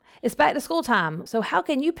It's back to school time. So how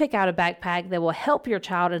can you pick out a backpack that will help your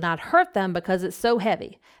child and not hurt them because it's so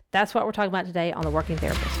heavy? That's what we're talking about today on The Working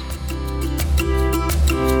Therapist.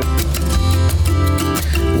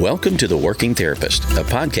 Welcome to The Working Therapist, a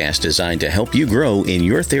podcast designed to help you grow in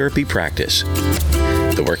your therapy practice.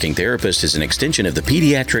 The Working Therapist is an extension of the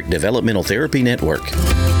Pediatric Developmental Therapy Network.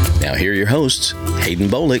 Now here are your hosts,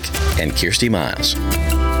 Haden and Kjirsti Miles.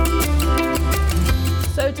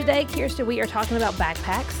 So today, Kjirsti, we are talking about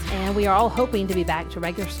backpacks, and we are all hoping to be back to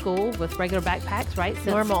regular school with regular backpacks, right?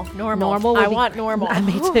 Normal. I want normal.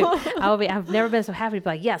 Me too. I've never been so happy to be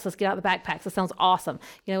like, yes, let's get out the backpacks. That sounds awesome.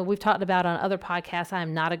 You know, we've talked about on other podcasts, I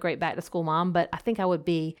am not a great back to school mom, but I think I would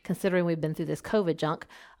be, considering we've been through this COVID junk,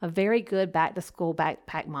 a very good back to school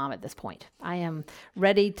backpack mom at this point. I am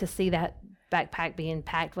ready to see that backpack being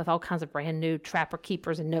packed with all kinds of brand new Trapper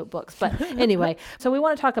Keepers and notebooks. But anyway, so we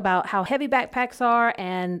want to talk about how heavy backpacks are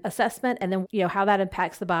and assessment, and then, you know, how that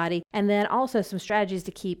impacts the body, and then also some strategies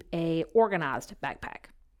to keep a organized backpack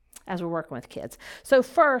as we're working with kids. So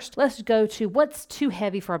first, let's go to what's too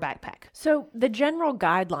heavy for a backpack. So the general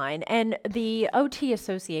guideline, and the OT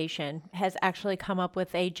Association has actually come up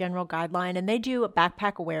with a general guideline, and they do a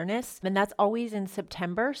backpack awareness, and that's always in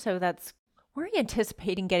September. So we're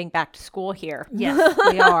anticipating getting back to school here. Yes,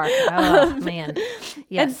 we are. Oh, man.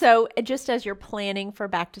 Yes. And so just as you're planning for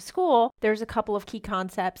back to school, there's a couple of key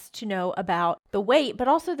concepts to know about the weight, but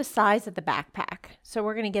also the size of the backpack. So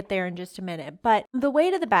we're going to get there in just a minute. But the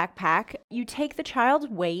weight of the backpack, you take the child's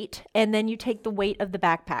weight, and then you take the weight of the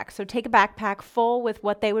backpack. So take a backpack full with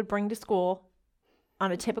what they would bring to school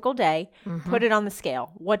on a typical day, put it on the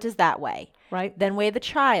scale. What does that weigh? Right. Then weigh the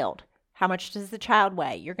child. How much does the child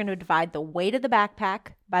weigh? You're going to divide the weight of the backpack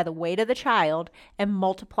by the weight of the child and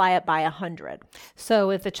multiply it by 100.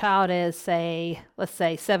 So if the child is, let's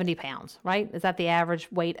say 70 pounds, right? Is that the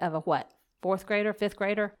average weight of a what? Fourth grader, fifth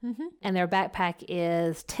grader? Mm-hmm. And their backpack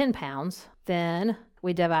is 10 pounds. Then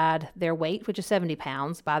we divide their weight, which is 70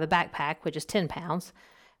 pounds, by the backpack, which is 10 pounds.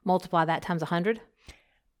 Multiply that times 100.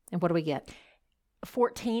 And what do we get?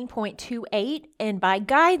 14.28, and by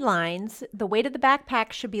guidelines, the weight of the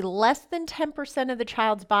backpack should be less than 10% of the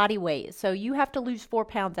child's body weight. So you have to lose 4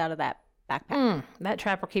 pounds out of that backpack. That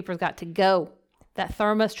Trapper Keeper's got to go. That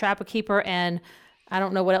thermos, Trapper Keeper, and I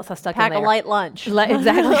don't know what else I stuck in there. Pack a light lunch.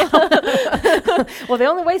 Exactly. Well, they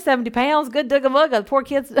only weigh 70 pounds. Good dugga-mugga. Poor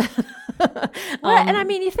kids. And I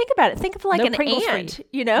mean, you think about it. Think of like an ant,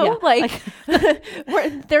 you know? Yeah.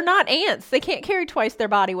 They're not ants. They can't carry twice their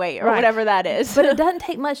body weight or whatever that is. But it doesn't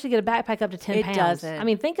take much to get a backpack up to 10 pounds. It doesn't. I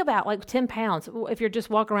mean, think about like 10 pounds. If you're just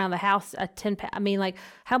walking around the house at 10 pounds, I mean, like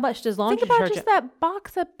how much does laundry detergent? detergent? Think about just that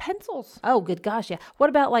box of pencils. Oh, good gosh, yeah. What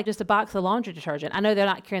about like just a box of laundry detergent? I know they're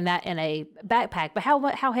not carrying that in a backpack, but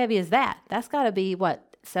how heavy is that? That's got to be what?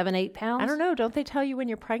 7-8 pounds? I don't know. Don't they tell you when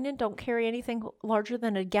you're pregnant, don't carry anything larger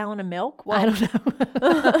than a gallon of milk? Well, I don't know.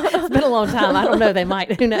 It's been a long time. I don't know. They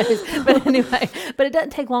might. Who knows? But anyway, but it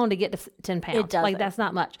doesn't take long to get to 10 pounds. It doesn't. Like that's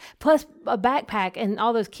not much. Plus a backpack and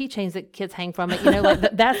all those keychains that kids hang from it. You know,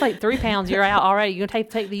 like that's like 3 pounds. You're out already. You're gonna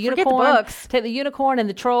take the unicorn. Forget the books. Take the unicorn and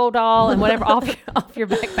the troll doll and whatever off your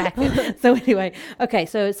backpack. So anyway, okay.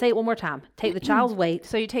 So say it one more time. Take the child's weight.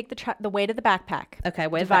 So you take the weight of the backpack. Okay.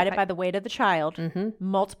 Divide it by the weight of the child.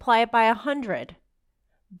 Multiply it by 100.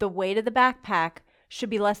 The weight of the backpack should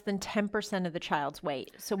be less than 10% of the child's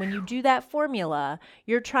weight. So when you do that formula,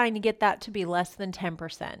 you're trying to get that to be less than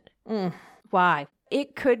 10%. Why?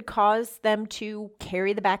 It could cause them to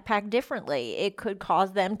carry the backpack differently. It could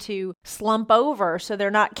cause them to slump over so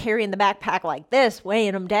they're not carrying the backpack like this,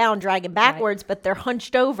 weighing them down, dragging backwards, but they're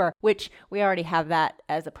hunched over, which we already have that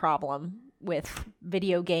as a problem with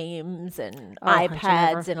video games and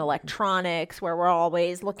iPads and electronics, where we're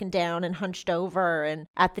always looking down and hunched over and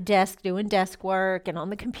at the desk doing desk work and on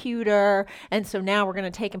the computer. And so now we're going to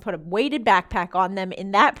take and put a weighted backpack on them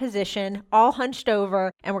in that position, all hunched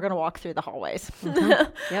over, and we're going to walk through the hallways.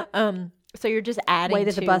 Yep. So you're just adding wait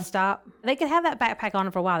at the bus stop. They could have that backpack on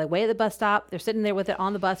them for a while. They wait at the bus stop. They're sitting there with it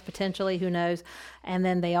on the bus potentially, who knows. And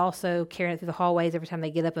then they also carry it through the hallways every time they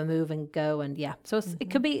get up and move and go. And yeah, so it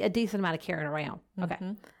could be a decent amount of carrying around. Okay.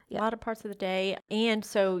 Yeah. A lot of parts of the day. And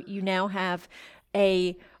so you now have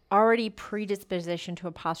a already predisposition to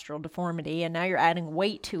a postural deformity, and now you're adding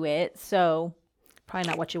weight to it. So probably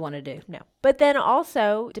not what you want to do. No. But then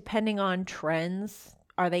also, depending on trends,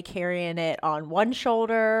 are they carrying it on one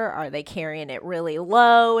shoulder? Are they carrying it really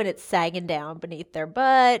low and it's sagging down beneath their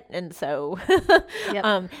butt? And so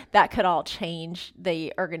that could all change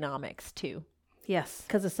the ergonomics too. Yes,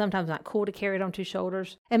 because it's sometimes not cool to carry it on two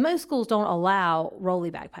shoulders. And most schools don't allow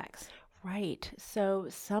rolly backpacks. Right. So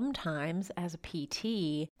sometimes as a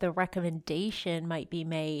PT, the recommendation might be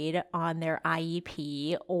made on their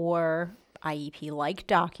IEP or IEP-like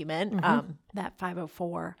document, that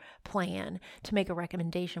 504 plan, to make a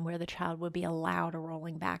recommendation where the child would be allowed a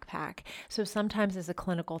rolling backpack. So sometimes as a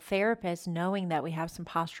clinical therapist, knowing that we have some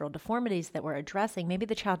postural deformities that we're addressing, maybe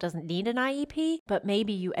the child doesn't need an IEP, but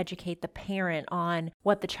maybe you educate the parent on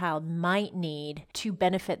what the child might need to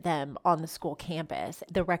benefit them on the school campus.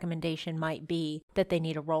 The recommendation might be that they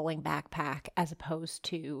need a rolling backpack as opposed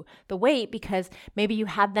to the weight, because maybe you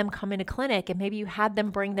had them come into clinic and maybe you had them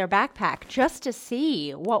bring their backpack just to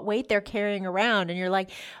see what weight they're carrying around. And you're like,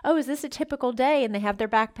 oh, is this a typical day? And they have their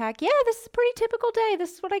backpack. Yeah, this is a pretty typical day.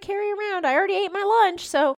 This is what I carry around. I already ate my lunch,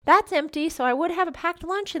 so that's empty. So I would have a packed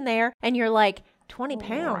lunch in there. And you're like, 20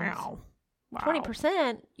 pounds, Wow.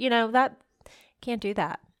 20%, that can't do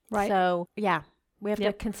that. Right. So yeah, we have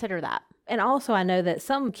to consider that. And also, I know that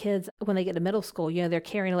some kids, when they get to middle school, they're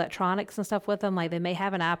carrying electronics and stuff with them. Like they may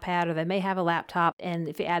have an iPad or they may have a laptop. And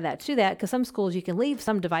if you add that to that, because some schools you can leave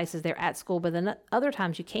some devices there at school, but then other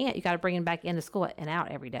times you can't. You got to bring them back into school and out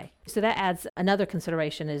every day. So that adds another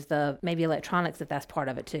consideration is the maybe electronics, if that's part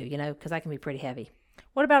of it too, because that can be pretty heavy.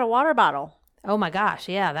 What about a water bottle? Oh my gosh,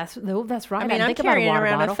 yeah, that's right. I mean, I'm carrying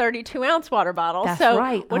around a 32-ounce water bottle. That's so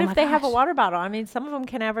right. What if they have a water bottle? I mean, some of them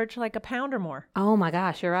can average like a pound or more. Oh my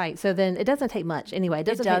gosh, you're right. So then it doesn't take much. Anyway, it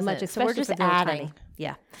doesn't take much, especially so we're just for adding. tiny.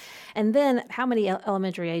 Yeah. And then how many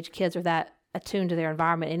elementary age kids are that attuned to their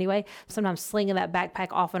environment anyway? Sometimes slinging that backpack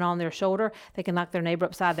off and on their shoulder, they can knock their neighbor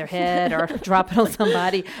upside their head or drop it on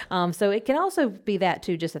somebody. So it can also be that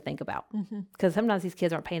too, just to think about, because sometimes these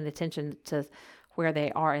kids aren't paying attention to where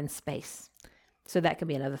they are in space. So that could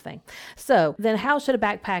be another thing. So then how should a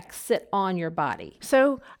backpack sit on your body?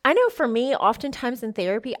 So I know for me, oftentimes in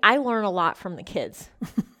therapy, I learn a lot from the kids.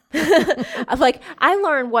 I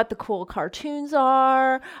learn what the cool cartoons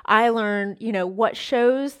are. I learn, what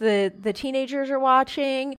shows the teenagers are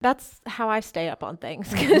watching. That's how I stay up on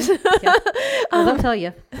things. I'll tell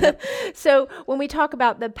you. Yep. So when we talk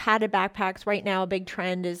about the padded backpacks, right now a big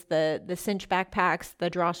trend is the cinch backpacks, the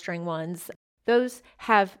drawstring ones. Those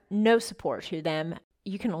have no support to them.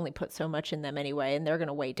 You can only put so much in them anyway, and they're going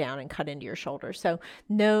to weigh down and cut into your shoulder. So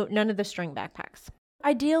none of the string backpacks.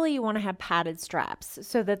 Ideally, you want to have padded straps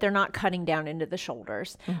so that they're not cutting down into the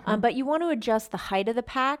shoulders. But you want to adjust the height of the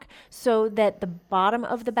pack so that the bottom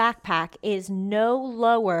of the backpack is no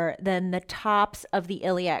lower than the tops of the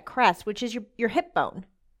iliac crest, which is your hip bone.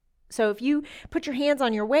 So if you put your hands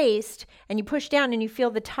on your waist and you push down and you feel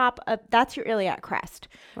the top of, that's your iliac crest.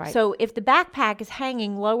 Right. So if the backpack is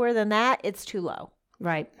hanging lower than that, it's too low.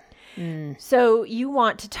 Right. So you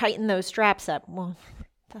want to tighten those straps up. Well,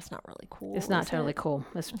 that's not really cool. It's not totally cool.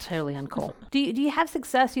 It's totally uncool. Do you have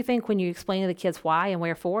success, you think, when you explain to the kids why and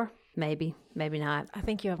wherefore? Maybe, maybe not. I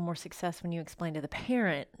think you have more success when you explain to the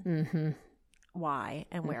parent why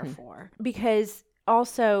and wherefore. Because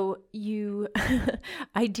also, you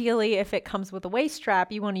ideally, if it comes with a waist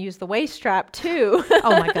strap, you want to use the waist strap too.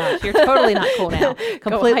 Oh my gosh, you're totally not cool now.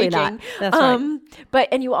 Completely not. That's right.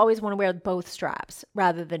 And you always want to wear both straps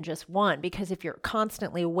rather than just one, because if you're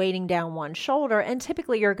constantly weighting down one shoulder, and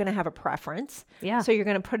typically you're going to have a preference. Yeah. So you're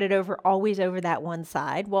going to put it always over that one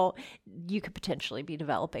side. Well, you could potentially be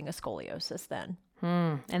developing a scoliosis then.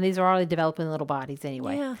 And these are already developing little bodies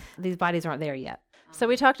anyway. Yeah. These bodies aren't there yet. So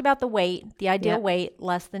we talked about the weight, the ideal weight,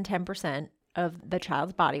 less than 10% of the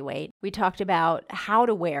child's body weight. We talked about how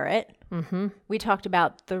to wear it. We talked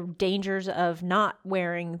about the dangers of not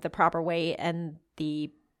wearing the proper weight and the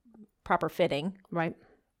proper fitting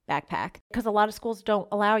backpack, because a lot of schools don't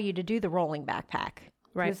allow you to do the rolling backpack.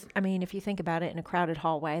 Right. I mean, if you think about it in a crowded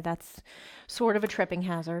hallway, that's sort of a tripping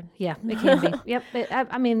hazard. Yeah, it can be. Yep.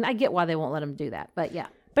 I get why they won't let them do that, but yeah.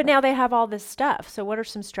 But now they have all this stuff. So what are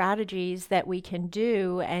some strategies that we can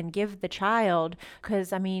do and give the child?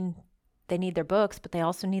 Because, they need their books, but they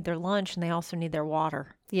also need their lunch and they also need their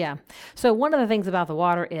water. Yeah. So one of the things about the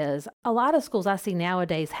water is a lot of schools I see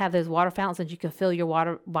nowadays have those water fountains that you can fill your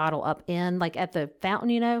water bottle up in, like at the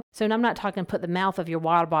fountain, So I'm not talking put the mouth of your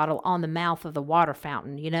water bottle on the mouth of the water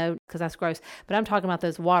fountain, because that's gross. But I'm talking about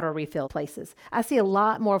those water refill places. I see a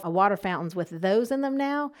lot more water fountains with those in them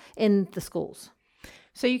now in the schools.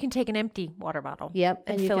 So you can take an empty water bottle. Yep,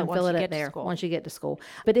 and you can fill it up there once you get to school.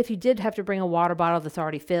 But if you did have to bring a water bottle that's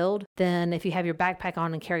already filled, than if you have your backpack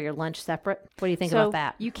on and carry your lunch separate. What do you think about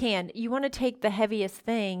that? You can. You want to take the heaviest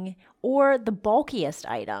thing or the bulkiest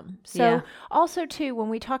item. So Yeah. also too, when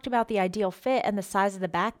we talked about the ideal fit and the size of the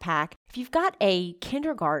backpack, if you've got a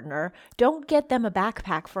kindergartner, don't get them a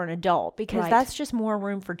backpack for an adult because Right. that's just more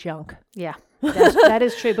room for junk. Yeah, that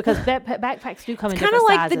is true because backpacks do come in Kind different of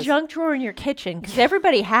like sizes. the junk drawer in your kitchen because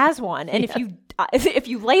everybody has one. And if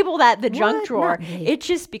you label that the junk What? drawer, Not me. it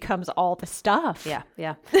just becomes all the stuff.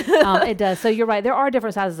 Yeah. It does. So you're right. There are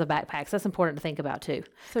different sizes of backpacks. That's important to think about too.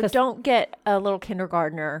 So don't get a little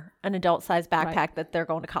kindergartner an adult-sized backpack that they're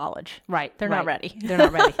going to college. Right. They're not ready. They're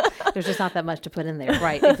not ready. There's just not that much to put in there.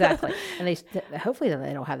 Right. Exactly. And hopefully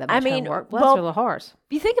they don't have that much homework. Well, that's really hard.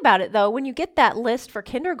 You think about it though, when you get that list for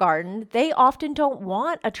kindergarten, they often don't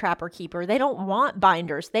want a trapper keeper. They don't want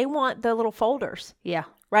binders. They want the little folders. Yeah.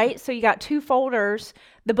 Right? So you got 2 folders,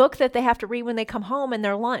 the book that they have to read when they come home and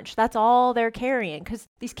their lunch. That's all they're carrying because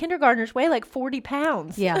these kindergartners weigh like 40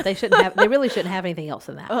 pounds. Yeah. They really shouldn't have anything else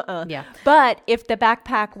in that. Yeah. But if the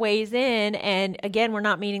backpack weighs in and again, we're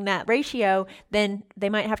not meeting that ratio, then they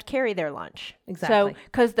might have to carry their lunch. Exactly. So,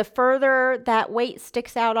 because the further that weight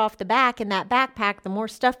sticks out off the back in that backpack, the more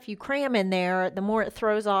stuff you cram in there, the more it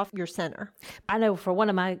throws off your center. I know for one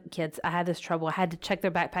of my kids, I had this trouble. I had to check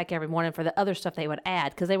their backpack every morning for the other stuff they would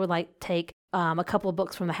add because they would like take a couple of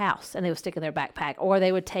books from the house and they would stick in their backpack, or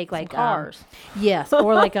they would take like cars. Yes,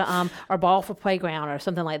 or like a ball for playground or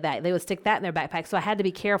something like that. They would stick that in their backpack. So I had to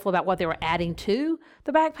be careful about what they were adding to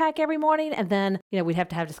the backpack every morning. And then we'd have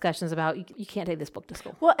to have discussions about you can't take this book to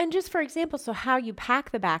school. Well, and just for example, so how you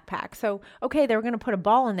pack the backpack. So okay, they were going to put a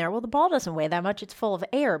ball in there. Well, the ball doesn't weigh that much; it's full of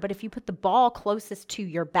air. But if you put the ball closest to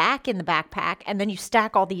your back in the backpack, and then you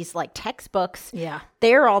stack all these like textbooks,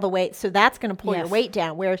 they're all the weight. So that's going to pull your weight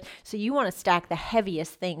down. Whereas, so you want to stack the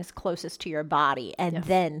heaviest things closest to your body and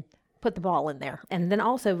then put the ball in there. And then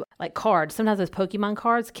also like cards. Sometimes those Pokemon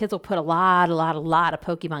cards, kids will put a lot of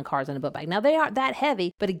Pokemon cards in a book bag. Now they aren't that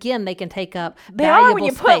heavy, but again, they can take up They valuable are when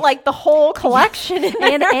you space. put like the whole collection in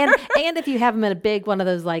there. and if you have them in a big one of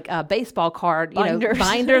those like baseball card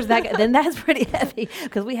Binders. then that's pretty heavy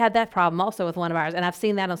because we had that problem also with one of ours, and I've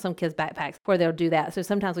seen that on some kids' backpacks where they'll do that. So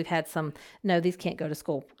sometimes we've had some these can't go to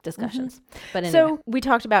school discussions. But anyway. So we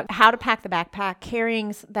talked about how to pack the backpack,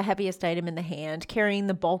 carrying the heaviest item in the hand, carrying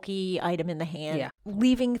the bulky item in the hand,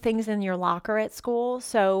 leaving things in your locker at school.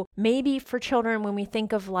 So maybe for children, when we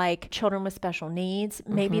think of like children with special needs,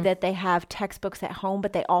 maybe that they have textbooks at home,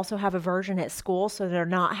 but they also have a version at school. So they're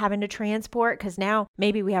not having to transport because now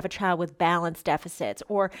maybe we have a child with balance deficits,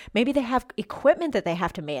 or maybe they have equipment that they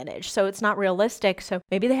have to manage. So it's not realistic. So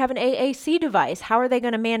maybe they have an AAC device. How are they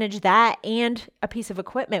going to manage that and a piece of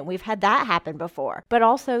equipment? We've had that happen before, but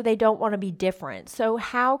also they don't want to be different. So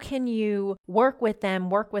how can you work with them,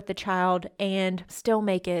 work with the child, and still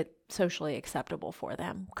make it socially acceptable for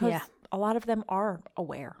them? Because a lot of them are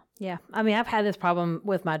aware. Yeah. I mean, I've had this problem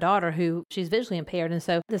with my daughter who she's visually impaired. And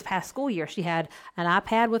so this past school year, she had an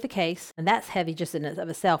iPad with a case, and that's heavy just in and of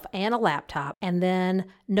itself, and a laptop, and then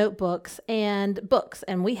notebooks and books.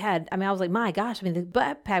 And I was like, my gosh, the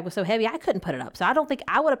backpack was so heavy, I couldn't put it up. So I don't think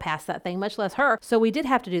I would have passed that thing, much less her. So we did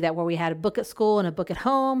have to do that where we had a book at school and a book at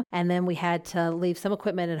home. And then we had to leave some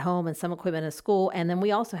equipment at home and some equipment at school. And then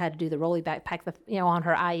we also had to do the rolly backpack, on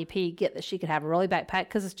her IEP, get that she could have a rolly backpack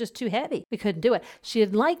because it's just too heavy. We couldn't do it. She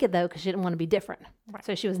didn't like it though, because she didn't want to be different. Right.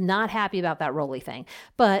 So she was not happy about that rolly thing,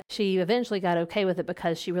 but she eventually got okay with it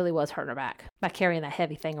because she really was hurting her back by carrying that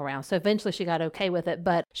heavy thing around. So eventually she got okay with it,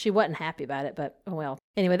 but she wasn't happy about it. But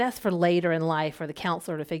anyway, that's for later in life for the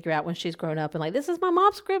counselor to figure out when she's grown up and like, this is my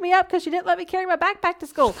mom screwed me up because she didn't let me carry my backpack to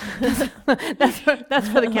school. that's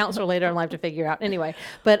for the counselor later in life to figure out. Anyway,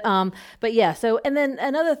 but yeah. So, and then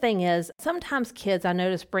another thing is sometimes kids I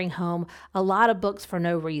notice bring home a lot of books for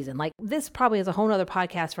no reason. Like this probably is a whole nother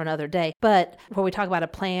podcast for another day, but where we talk about a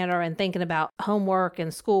planner and thinking about homework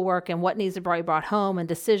and schoolwork and what needs to be brought home and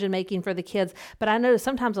decision making for the kids. But I notice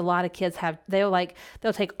sometimes a lot of kids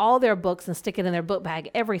they'll take all their books and stick it in their book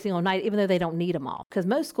bag every single night, even though they don't need them all. Because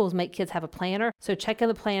most schools make kids have a planner. So check in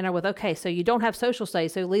the planner with, okay, so you don't have social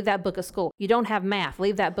studies, so leave that book at school. You don't have math,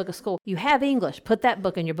 leave that book at school. You have English, put that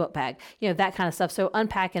book in your book bag. That kind of stuff. So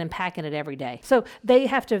unpacking and packing it every day. So they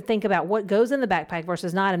have to think about what goes in the backpack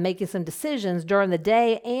versus not and making some decisions during the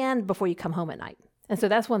day and before you come home at night. And so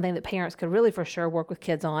that's one thing that parents could really for sure work with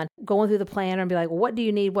kids on, going through the planner and be like, well, what do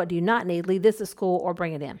you need? What do you not need? Leave this at school or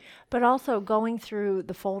bring it in. But also going through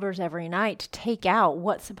the folders every night to take out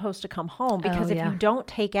what's supposed to come home. Because if you don't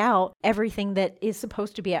take out everything that is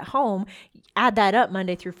supposed to be at home, add that up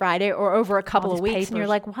Monday through Friday or over a couple of weeks papers. And you're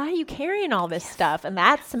like, why are you carrying all this stuff? And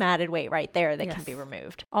that's some added weight right there that can be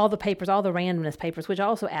removed. All the papers, all the randomness papers, which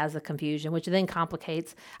also adds the confusion, which then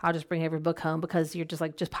complicates, I'll just bring every book home because you're just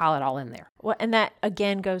like, just pile it all in there. Well, and that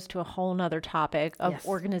again goes to a whole nother topic of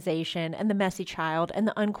organization and the messy child and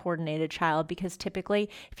the uncoordinated child, because typically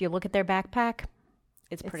if you look at their backpack,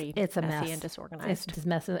 it's a messy and disorganized. It's just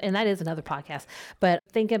messy. And that is another podcast. But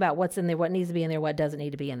thinking about what's in there, what needs to be in there, what doesn't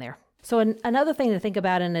need to be in there. So another thing to think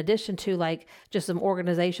about in addition to like just some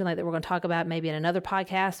organization like that we're going to talk about maybe in another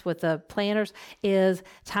podcast with the planners is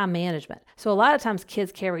time management. So a lot of times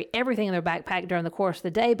kids carry everything in their backpack during the course of the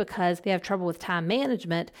day because they have trouble with time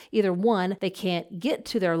management. Either one, they can't get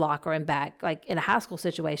to their locker and back. Like in a high school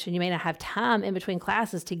situation, you may not have time in between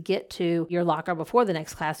classes to get to your locker before the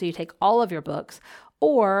next class. So you take all of your books.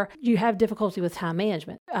 Or you have difficulty with time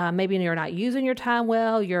management. Maybe you're not using your time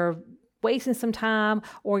well, you're wasting some time,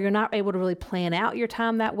 or you're not able to really plan out your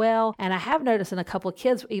time that well. And I have noticed in a couple of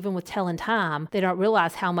kids, even with telling time, they don't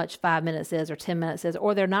realize how much 5 minutes is or 10 minutes is,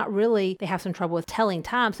 or they have some trouble with telling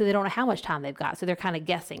time, so they don't know how much time they've got. So they're kind of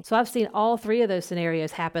guessing. So I've seen all three of those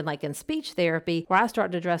scenarios happen like in speech therapy, where I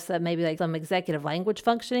start to address that maybe like some executive language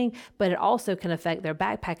functioning, but it also can affect their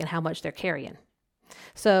backpack and how much they're carrying.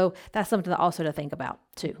 So that's something also to think about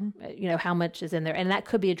too, how much is in there. And that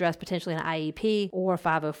could be addressed potentially in an IEP or a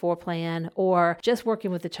 504 plan, or just working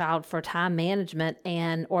with the child for time management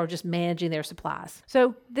or just managing their supplies.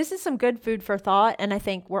 So this is some good food for thought. And I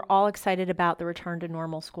think we're all excited about the return to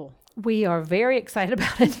normal school. We are very excited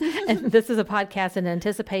about it. And this is a podcast in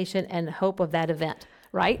anticipation and hope of that event.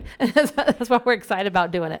 Right? That's why we're excited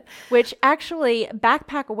about doing it. Which actually,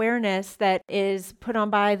 backpack awareness that is put on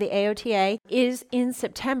by the AOTA is in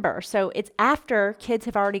September. So it's after kids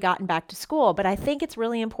have already gotten back to school. But I think it's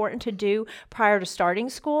really important to do prior to starting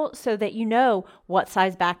school so that you know what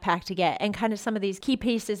size backpack to get and kind of some of these key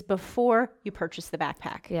pieces before you purchase the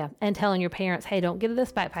backpack. Yeah. And telling your parents, hey, don't get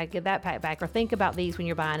this backpack, get that backpack, or think about these when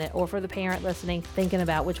you're buying it. Or for the parent listening, thinking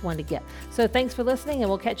about which one to get. So thanks for listening, and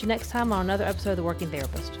we'll catch you next time on another episode of The Working Therapist.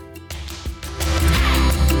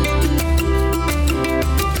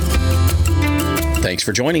 Thanks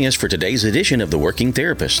for joining us for today's edition of The Working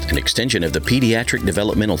Therapist, an extension of the Pediatric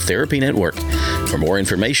Developmental Therapy Network. For more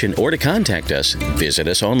information or to contact us, visit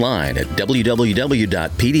us online at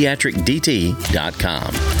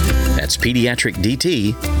www.pediatricdt.com. That's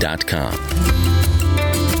pediatricdt.com.